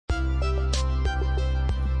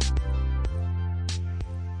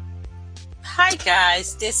Hi,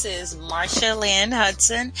 guys. This is Marsha Lynn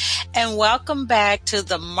Hudson, and welcome back to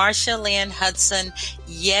the Marsha Lynn Hudson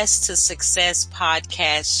Yes to Success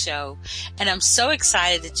podcast show. And I'm so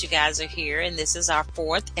excited that you guys are here, and this is our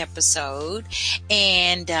fourth episode.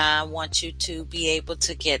 And I want you to be able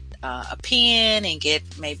to get a pen and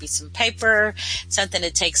get maybe some paper, something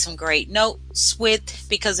to take some great notes with,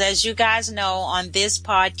 because as you guys know, on this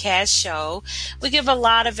podcast show, we give a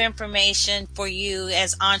lot of information for you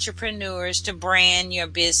as entrepreneurs to brand your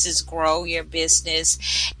business, grow your business,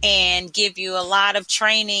 and give you a lot of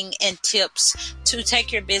training and tips to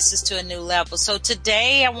take your business to a new level. So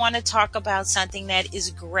today I want to talk about something that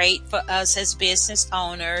is great for us as business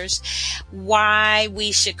owners, why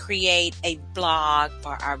we should create a blog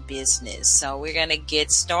for our business. So we're going to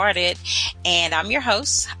get started, and I'm your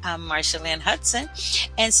host, I'm Marsha Lynn Hudson.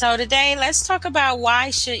 And so today let's talk about why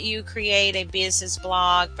should you create a business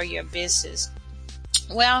blog for your business.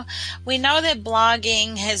 Well, we know that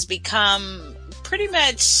blogging has become pretty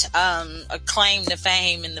much a claim to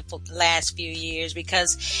fame in the last few years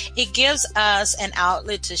because it gives us an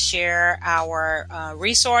outlet to share our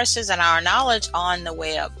resources and our knowledge on the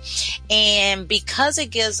web. And because it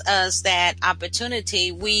gives us that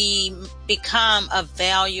opportunity, we become a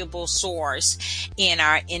valuable source in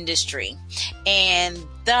our industry. And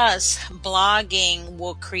thus, blogging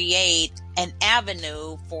will create an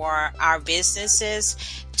avenue for our businesses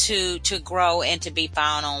to grow and to be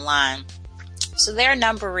found online. So there are a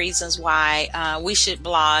number of reasons why we should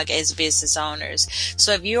blog as business owners.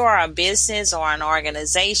 So if you are a business or an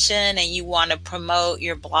organization and you want to promote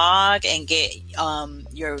your blog and get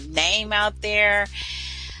your name out there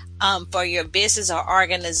for your business or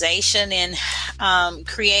organization, and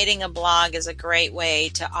creating a blog is a great way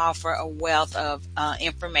to offer a wealth of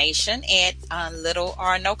information at little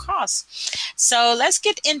or no cost. So let's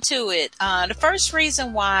get into it. The first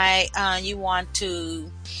reason why you want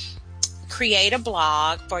to create a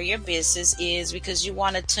blog for your business is because you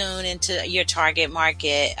want to tune into your target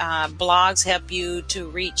market. Blogs help you to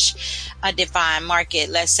reach a defined market.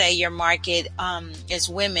 Let's say your market is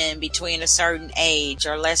women between a certain age,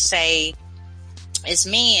 or let's say it's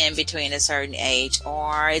men between a certain age,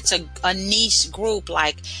 or it's a niche group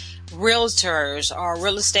like realtors or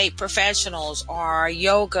real estate professionals or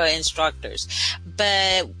yoga instructors.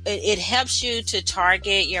 But it helps you to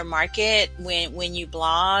target your market when you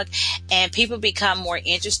blog, and people become more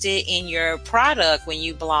interested in your product when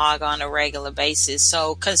you blog on a regular basis.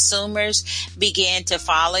 So consumers begin to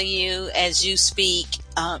follow you as you speak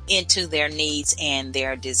into their needs and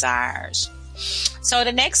their desires. So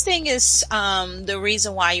the next thing is the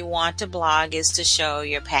reason why you want to blog is to show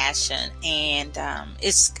your passion. And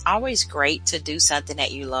it's always great to do something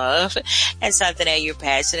that you love and something that you're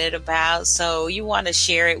passionate about. So you want to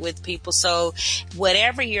share it with people. So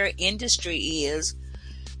whatever your industry is,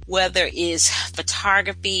 whether it's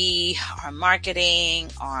photography or marketing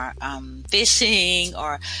or fishing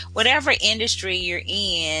or whatever industry you're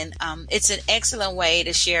in, it's an excellent way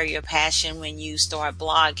to share your passion when you start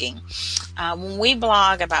blogging. When we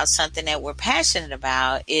blog about something that we're passionate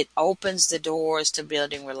about, it opens the doors to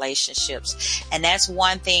building relationships. And that's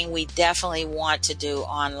one thing we definitely want to do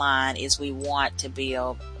online, is we want to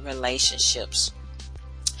build relationships.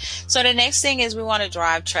 So the next thing is we want to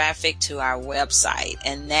drive traffic to our website,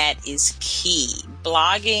 and that is key.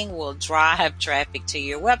 Blogging will drive traffic to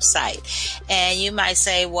your website. And you might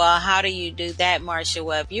say, well, how do you do that, Marsha?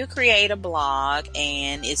 Well, if you create a blog,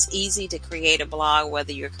 and it's easy to create a blog,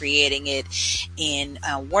 whether you're creating it in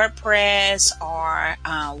WordPress or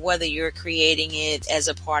whether you're creating it as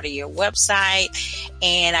a part of your website.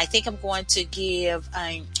 And I think I'm going to give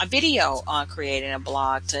a video on creating a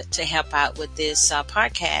blog to help out with this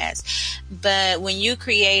podcast. But when you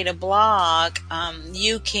create a blog,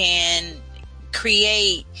 you can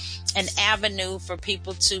create an avenue for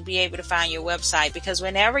people to be able to find your website, because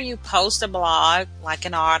whenever you post a blog, like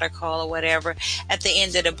an article or whatever, at the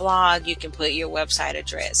end of the blog, you can put your website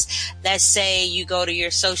address. Let's say you go to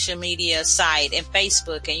your social media site and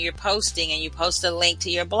Facebook, and you're posting, and you post a link to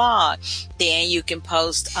your blog, then you can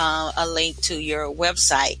post a link to your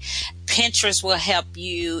website. Pinterest will help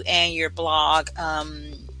you and your blog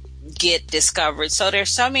get discovered. So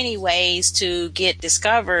there's so many ways to get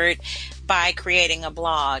discovered by creating a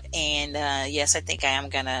blog. And yes, I think I am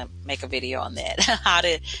gonna make a video on that, how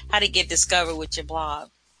to get discovered with your blog.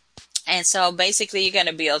 And so basically you're going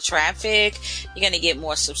to build traffic, you're going to get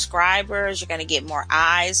more subscribers, you're going to get more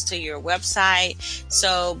eyes to your website.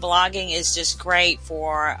 So blogging is just great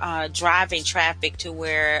for driving traffic to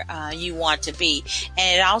where you want to be.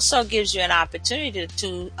 And it also gives you an opportunity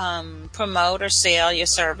to promote or sell your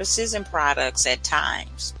services and products at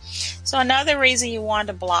times. So another reason you want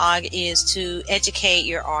to blog is to educate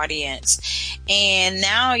your audience. And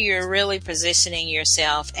now you're really positioning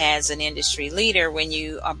yourself as an industry leader when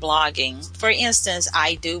you are blogging. For instance,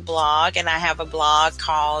 I do blog, and I have a blog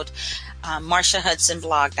called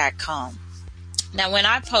MarshaHudsonBlog.com. Now, when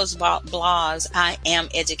I post blogs, I am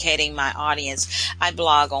educating my audience. I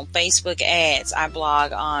blog on Facebook ads. I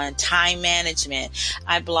blog on time management.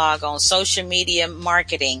 I blog on social media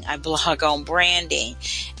marketing. I blog on branding.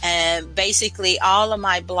 And basically, all of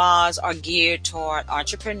my blogs are geared toward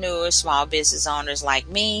entrepreneurs, small business owners like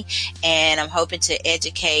me. And I'm hoping to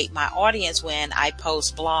educate my audience when I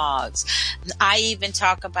post blogs. I even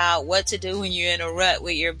talk about what to do when you're in a rut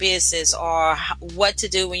with your business, or what to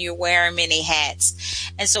do when you're wearing many hats.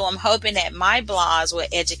 And so I'm hoping that my blogs will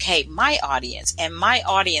educate my audience, and my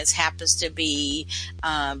audience happens to be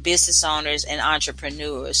business owners and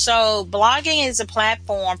entrepreneurs. So blogging is a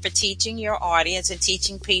platform for teaching your audience and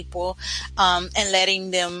teaching people and letting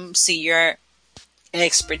them see your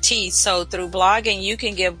expertise. So through blogging, you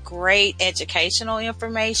can give great educational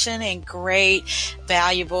information and great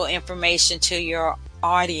valuable information to your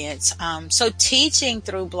audience. So teaching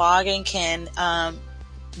through blogging can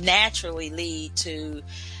naturally lead to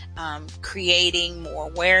creating more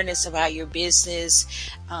awareness about your business,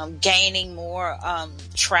 gaining more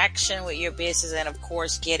traction with your business, and of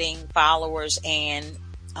course getting followers and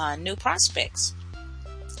new prospects.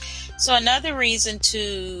 So another reason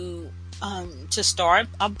to start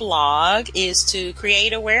a blog is to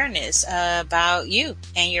create awareness about you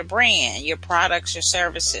and your brand, your products, your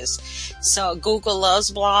services. So Google loves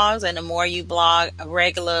blogs, and the more you blog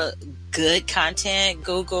regular good content,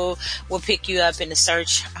 Google will pick you up in the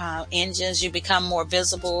search engines. You become more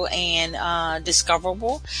visible and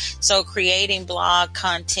discoverable. So creating blog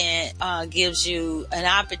content gives you an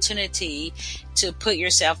opportunity to put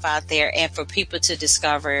yourself out there and for people to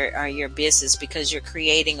discover your business, because you're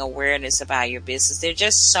creating awareness about your business. There are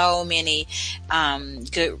just so many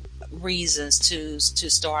good reasons to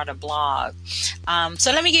start a blog.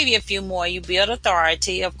 So let me give you a few more. You build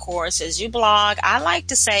authority, of course, as you blog. I like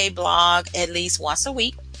to say blog at least once a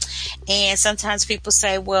week. And sometimes people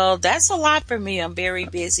say, well, that's a lot for me. I'm very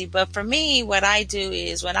busy. But for me, what I do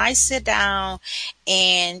is when I sit down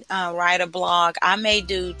and write a blog, I may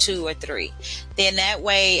do 2 or 3. Then that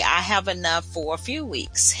way I have enough for a few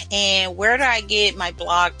weeks. And where do I get my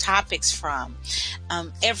blog topics from?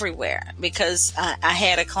 Everywhere. Because I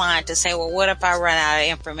had a client to say, well, what if I run out of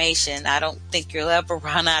information? I don't think you'll ever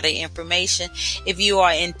run out of information if you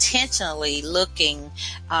are intentionally looking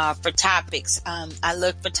for topics. I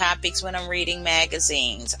look for topics when I'm reading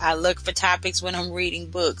magazines. I look for topics when I'm reading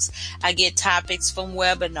books. I get topics from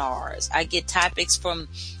webinars. I get topics from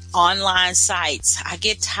online sites. I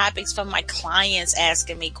get topics from my clients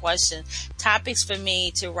asking me questions, topics for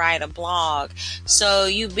me to write a blog. So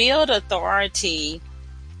you build authority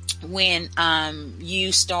when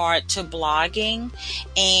you start to blogging,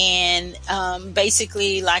 and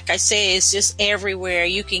basically, like I said, it's just everywhere.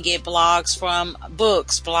 You can get blogs from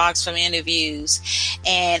books, blogs from interviews,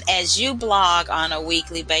 and as you blog on a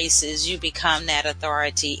weekly basis, you become that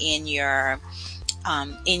authority in your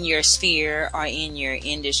sphere or in your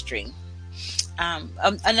industry.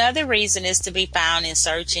 Another reason is to be found in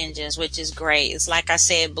search engines, which is great. It's like I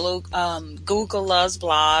said, Google loves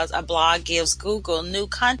blogs. A blog gives Google new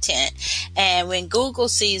content. And when Google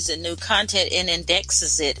sees the new content, it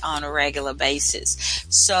indexes it on a regular basis.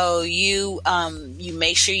 So you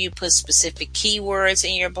make sure you put specific keywords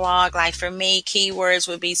in your blog. Like for me, keywords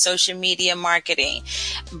would be social media marketing,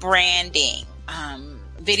 branding,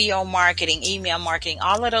 video marketing, email marketing.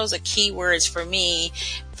 All of those are keywords for me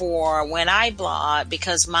for when I blog,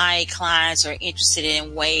 because my clients are interested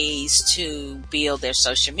in ways to build their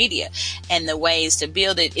social media. And the ways to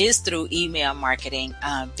build it is through email marketing,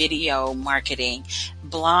 video marketing,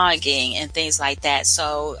 blogging, and things like that.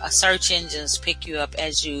 So search engines pick you up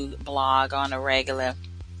as you blog on a regular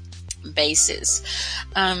basis.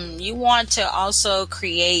 You want to also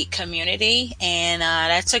create community, and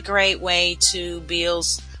that's a great way to build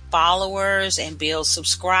followers and build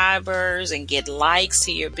subscribers and get likes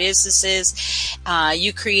to your businesses.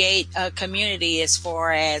 You create a community as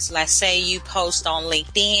far as, let's say you post on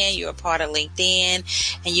LinkedIn, you're a part of LinkedIn,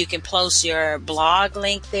 and you can post your blog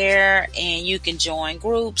link there, and you can join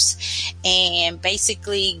groups, and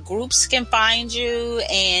basically groups can find you,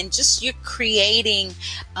 and just you're creating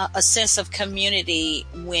a sense of community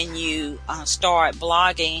when you start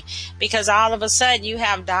blogging, because all of a sudden you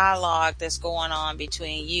have dialogue that's going on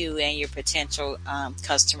between you and your potential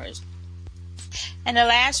customers. And the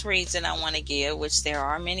last reason I want to give, which there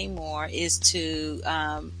are many more, is to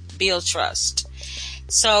build trust.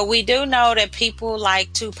 So we do know that people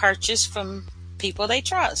like to purchase from people they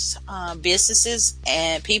trust. Businesses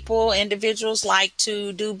and people, individuals like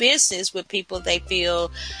to do business with people they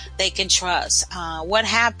feel they can trust. What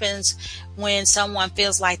happens when someone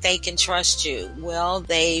feels like they can trust you? Well,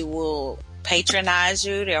 they will patronize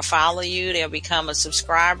you, they'll follow you, they'll become a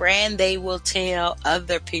subscriber, and they will tell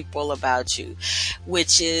other people about you,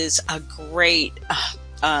 which is a great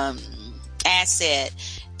asset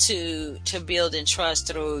to building trust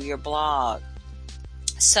through your blog.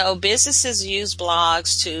 So businesses use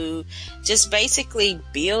blogs to just basically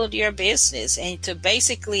build your business and to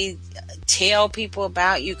basically tell people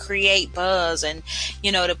about you, create buzz, and,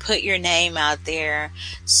 to put your name out there.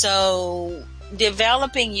 So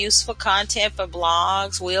developing useful content for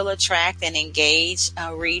blogs will attract and engage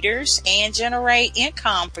readers and generate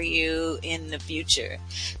income for you in the future.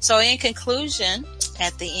 So in conclusion,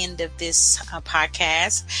 at the end of this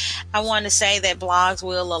podcast, I want to say that blogs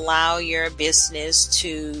will allow your business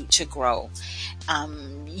to grow.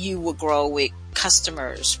 You will grow with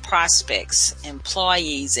customers, prospects,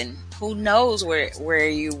 employees, and who knows where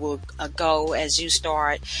you will go as you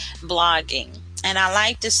start blogging. And I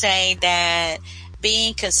like to say that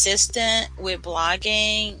being consistent with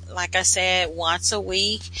blogging, like I said, once a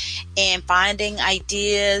week, and finding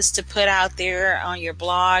ideas to put out there on your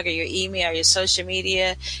blog or your email or your social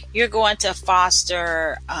media, you're going to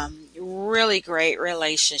foster really great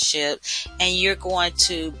relationship, and you're going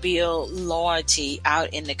to build loyalty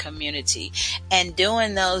out in the community. And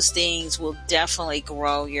doing those things will definitely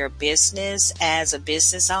grow your business as a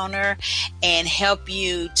business owner and help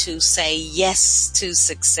you to say yes to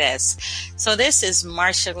success. So this is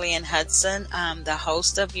Marsha Lynn Hudson. I'm the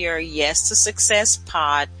host of your Yes to Success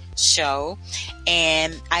pod show,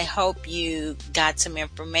 and I hope you got some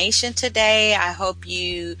information today. I hope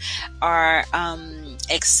you are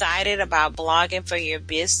excited about blogging for your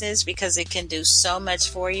business, because it can do so much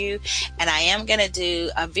for you. And I am going to do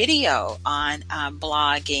a video on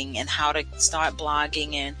blogging and how to start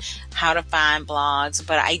blogging and how to find blogs,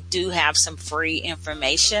 but I do have some free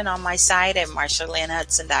information on my site at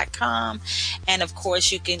MarshaLynnHudson.com. And of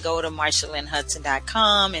course, you can go to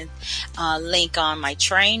MarshaLynnHudson.com and link on my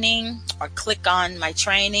training or click on my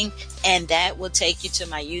training, and that will take you to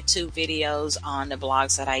my YouTube videos on the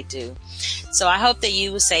blogs that I do. So I hope that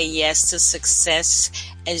you will say yes to success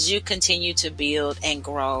as you continue to build and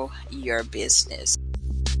grow your business.